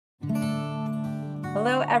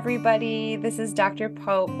Hello, everybody. This is Dr.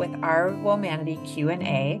 Pope with our Womanity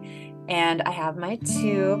Q&A, and I have my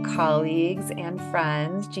two colleagues and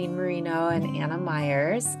friends, Jean Marino and Anna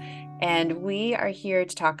Myers, and we are here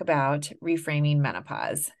to talk about reframing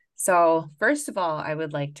menopause. So, first of all, I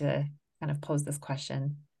would like to kind of pose this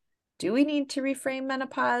question. Do we need to reframe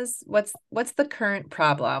menopause? What's the current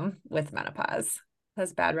problem with menopause?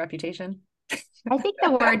 Has bad reputation? I think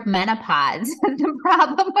the word menopause is the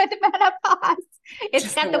problem with menopause. It's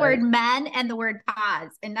Just the got the word word. men and the word pause,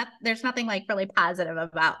 and there's nothing like really positive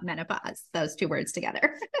about menopause, those two words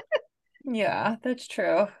together. Yeah, that's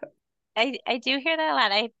true. I do hear that a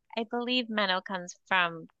lot. I believe meno comes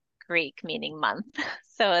from Greek meaning month.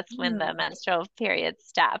 So it's when the Hmm. menstrual periods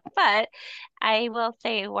stop. But I will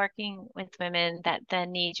say working with women that the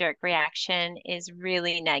knee-jerk reaction is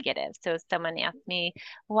really negative. So if someone asks me,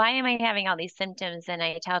 why am I having all these symptoms? And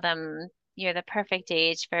I tell them, you're the perfect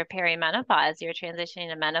age for perimenopause. You're transitioning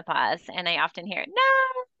to menopause. And I often hear,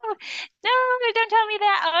 no, don't tell me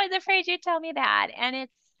that. I was afraid you'd tell me that. And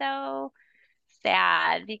it's so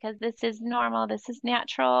sad because this is normal. This is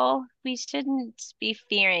natural. We shouldn't be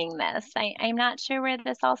fearing this. I'm not sure where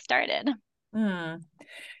this all started. Hmm.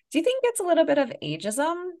 Do you think it's a little bit of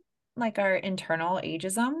ageism, like our internal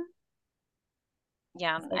ageism?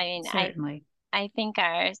 Yeah, Like, Certainly. I think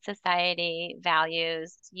our society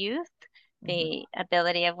values youth, mhm, the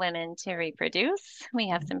ability of women to reproduce. We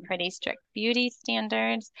have some mhm, pretty strict beauty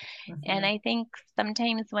standards. And mhm, I think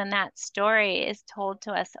sometimes when that story is told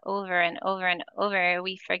to us over and over and over,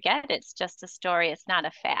 we forget it's just a story, it's not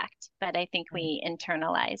a fact. But I think right. we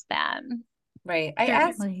internalize that. Right. I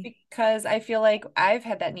asked Certainly. because I feel like I've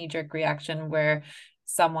had that knee-jerk reaction where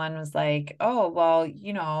someone was like, "Oh, well,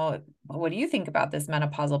 what do you think about this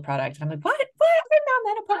menopausal product?" And I'm like, "What?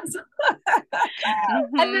 I'm not menopausal."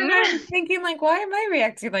 And then I'm Hmm. thinking, like, why am I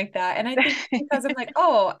reacting like that? And I think because I'm like,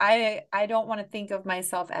 oh, I don't want to think of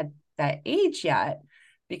myself at that age yet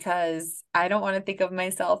because I don't want to think of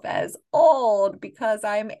myself as old because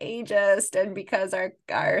I'm ageist and because our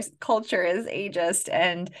culture is ageist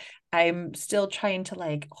and I'm still trying to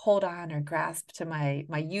like hold on or grasp to my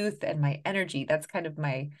youth and my energy. That's kind of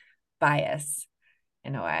my bias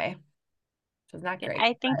in a way, which is not great.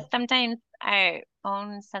 I think But sometimes our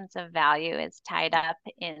own sense of value is tied up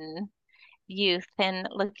in youth and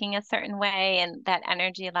looking a certain way and that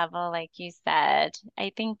energy level, like you said.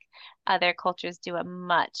 I think other cultures do a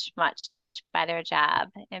much, much better job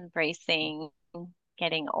embracing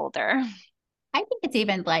getting older. I think it's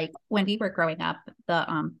even like when we were growing up,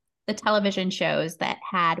 the television shows that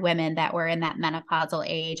had women that were in that menopausal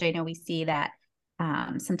age. I know we see that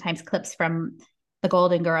sometimes clips from the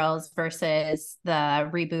Golden Girls versus the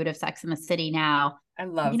reboot of Sex and the City now. I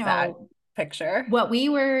You love that know, picture. what we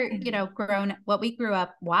grew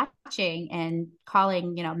up watching and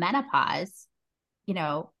calling, menopause, you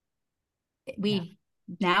know, Yeah. we've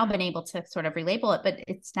now been able to sort of relabel it, but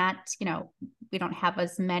it's not, we don't have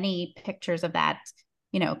as many pictures of that,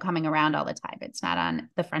 coming around all the time. It's not on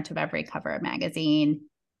the front of every cover of magazine.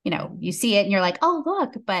 You see it and you're like, oh,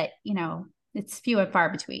 look, but, it's few and far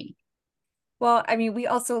between. Well, I mean, we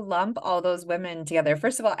also lump all those women together.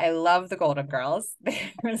 First of all, I love the Golden Girls.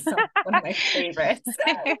 They're one of my favorites.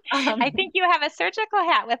 I Um, think you have a surgical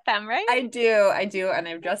hat with them, right? I do, and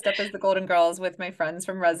I've dressed up as the Golden Girls with my friends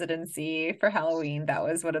from residency for Halloween. That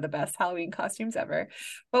was one of the best Halloween costumes ever.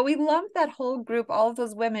 But we lumped that whole group, all of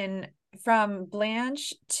those women from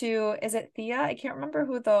Blanche to, is it Thea? I can't remember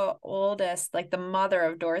who the oldest, like the mother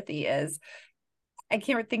of Dorothy is. I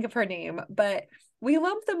can't think of her name, but we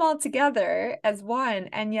lump them all together as one,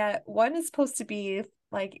 and yet one is supposed to be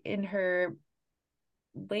like in her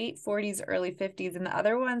late 40s, early 50s, and the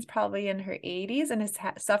other one's probably in her 80s and has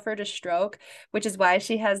suffered a stroke, which is why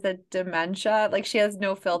she has the dementia. Like she has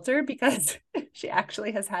no filter because she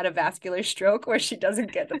actually has had a vascular stroke where she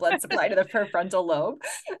doesn't get the blood supply to the prefrontal lobe.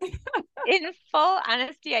 In full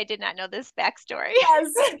honesty, I did not know this backstory.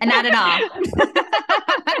 Yes. And not at all.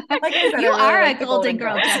 Like I said, I You really are a like the Golden Golden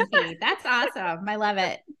Girl Girls. junkie. That's awesome. I love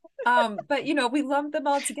it. But we lump them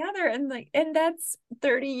all together and that's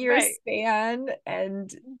 30-year Right. span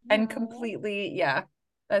and Mhm. completely, yeah,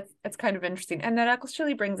 that's kind of interesting. And that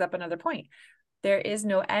actually brings up another point. There is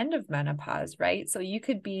no end of menopause, right? So you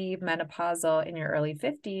could be menopausal in your early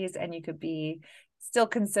 50s and you could be still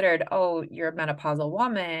considered, oh, you're a menopausal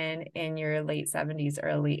woman in your late 70s,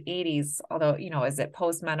 early 80s. Although, is it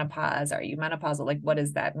post-menopause? Are you menopausal? Like, what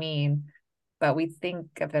does that mean? But we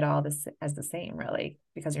think of it all as the same, really,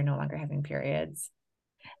 because you're no longer having periods.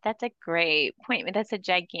 That's a great point. That's a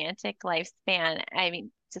gigantic lifespan. I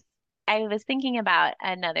mean, just I was thinking about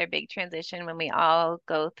another big transition when we all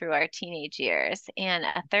go through our teenage years, and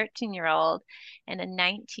a 13-year-old and a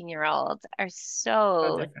 19-year-old are So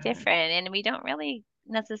so different. different, and we don't really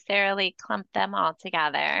necessarily clump them all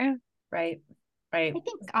together. Right. I Right.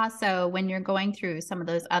 think also when you're going through some of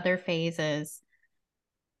those other phases,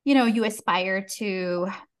 you know, you aspire to,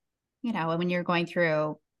 you know, when you're going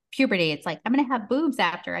through puberty, it's like, I'm going to have boobs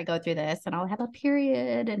after I go through this and I'll have a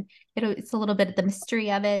period. And it's a little bit of the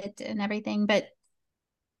mystery of it and everything. But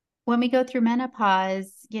when we go through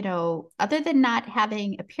menopause, you know, other than not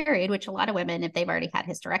having a period, which a lot of women, if they've already had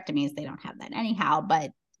hysterectomies, they don't have that anyhow.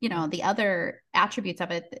 But, you know, the other attributes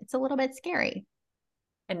of it, it's a little bit scary.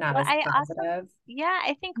 And not Well, as I also, positive. yeah,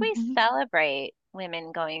 I think we Mhm. celebrate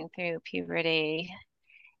women going through puberty,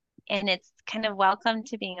 and it's kind of welcome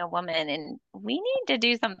to being a woman, and we need to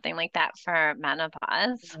do something like that for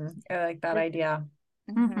menopause. I like that idea.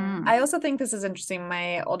 Mm-hmm. Mhm. I also think this is interesting.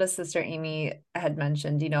 My oldest sister, Amy, had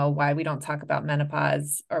mentioned, why we don't talk about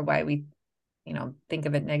menopause or why we, think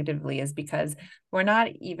of it negatively is because we're not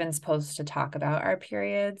even supposed to talk about our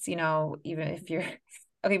periods, even if you're,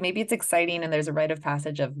 okay, maybe it's exciting and there's a rite of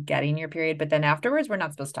passage of getting your period, but then afterwards, we're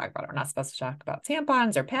not supposed to talk about it. We're not supposed to talk about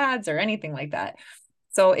tampons or pads or anything like that.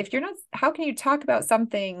 So if you're not, how can you talk about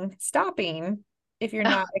something stopping if you're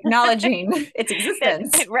not acknowledging its That,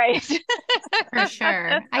 existence? right. For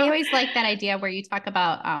sure. I always like that idea where you talk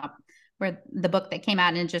about where the book that came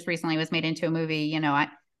out and just recently was made into a movie, you know,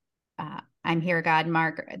 I'm here, God,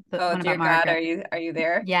 Margaret, the Oh, one dear about God, Margaret. are you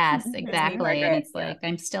there? Yes, It's me, exactly. And Margaret. it's Yeah. like,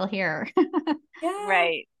 I'm still here. Yeah.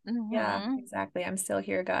 Right. Yeah, Mm-hmm. exactly. I'm still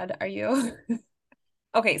here, God. Are you?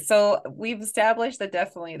 Okay, so we've established that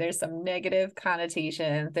definitely there's some negative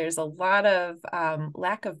connotations. There's a lot of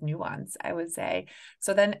lack of nuance, I would say.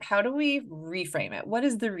 So then how do we reframe it? What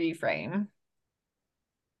is the reframe?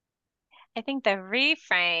 I think the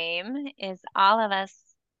reframe is all of us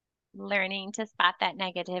learning to spot that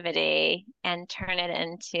negativity and turn it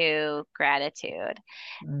into gratitude.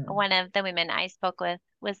 Mm, One of the women I spoke with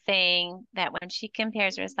was saying that when she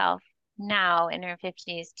compares herself now in her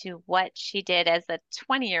 50s to what she did as a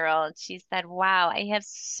 20-year-old, she said, wow, I have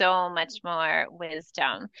so much more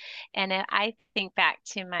wisdom. And I think back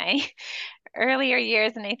to my earlier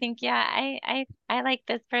years and I think, yeah, I like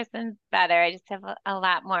this person better. I just have a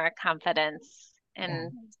lot more confidence yeah,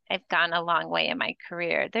 and I've gone a long way in my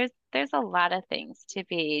career. There's a lot of things to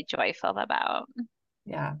be joyful about.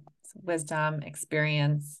 yeah. So wisdom,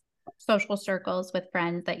 experience. Social circles with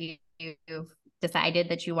friends that you've decided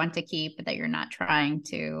that you want to keep, that you're not trying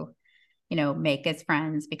to, you know, make as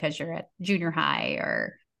friends because you're at junior high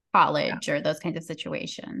or Yeah, college or those kinds of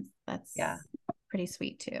situations. yeah. That's pretty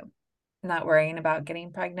sweet too. Not worrying about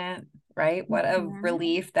getting pregnant, right? What a Mhm.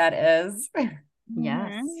 relief that is.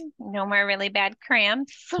 Yes. Mhm. No more really bad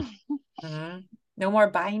cramps. Mhm. No more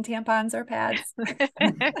buying tampons or pads.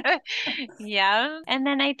 Yeah. And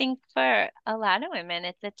then I think for a lot of women,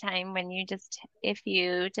 it's a time when you just, if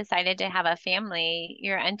you decided to have a family,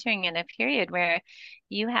 you're entering in a period where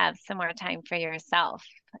you have some more time for yourself.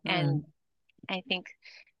 And Mm, I think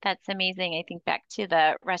that's amazing. I think back to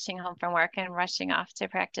the rushing home from work and rushing off to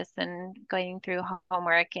practice and going through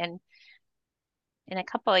homework. And in a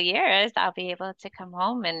couple of years, I'll be able to come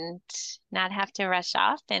home and not have to rush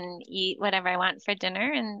off and eat whatever I want for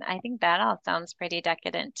dinner. And I think that all sounds pretty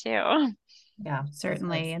decadent too. yeah, it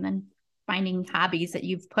Certainly. does. And then finding hobbies that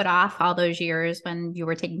you've put off all those years when you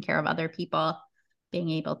were taking care of other people, being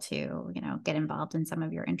able to, you know, get involved in some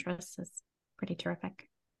of your interests is pretty terrific.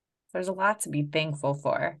 There's a lot to be thankful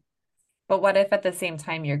for. But what if at the same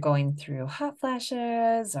time you're going through hot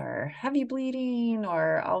flashes or heavy bleeding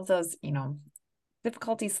or all of those,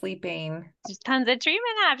 difficulty sleeping? There's tons of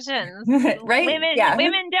treatment options. Right? Yeah.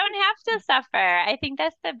 Women don't have to suffer. I think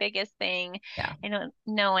that's the biggest thing. Yeah. I know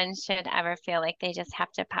no one should ever feel like they just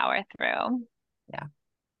have to power through. Yeah.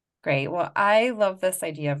 Great. Well, I love this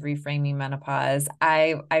idea of reframing menopause.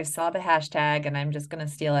 I saw the hashtag and I'm just going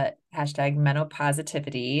to steal it. Hashtag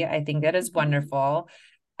menopausitivity. I think that is wonderful.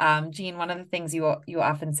 Jean, one of the things you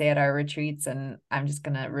often say at our retreats, and I'm just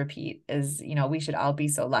going to repeat, is, we should all be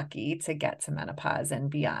so lucky to get to menopause and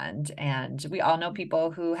beyond. And we all know people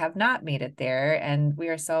who have not made it there, and we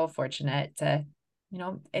are so fortunate to,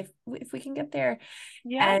 if we can get there.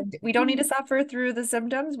 Yeah. And we don't need to suffer through the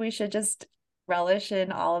symptoms. We should just relish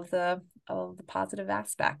in all of the positive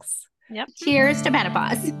aspects. Yep. Cheers to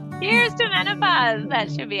menopause. Here's to menopause.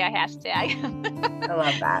 That should be a hashtag. I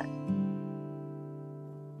love that.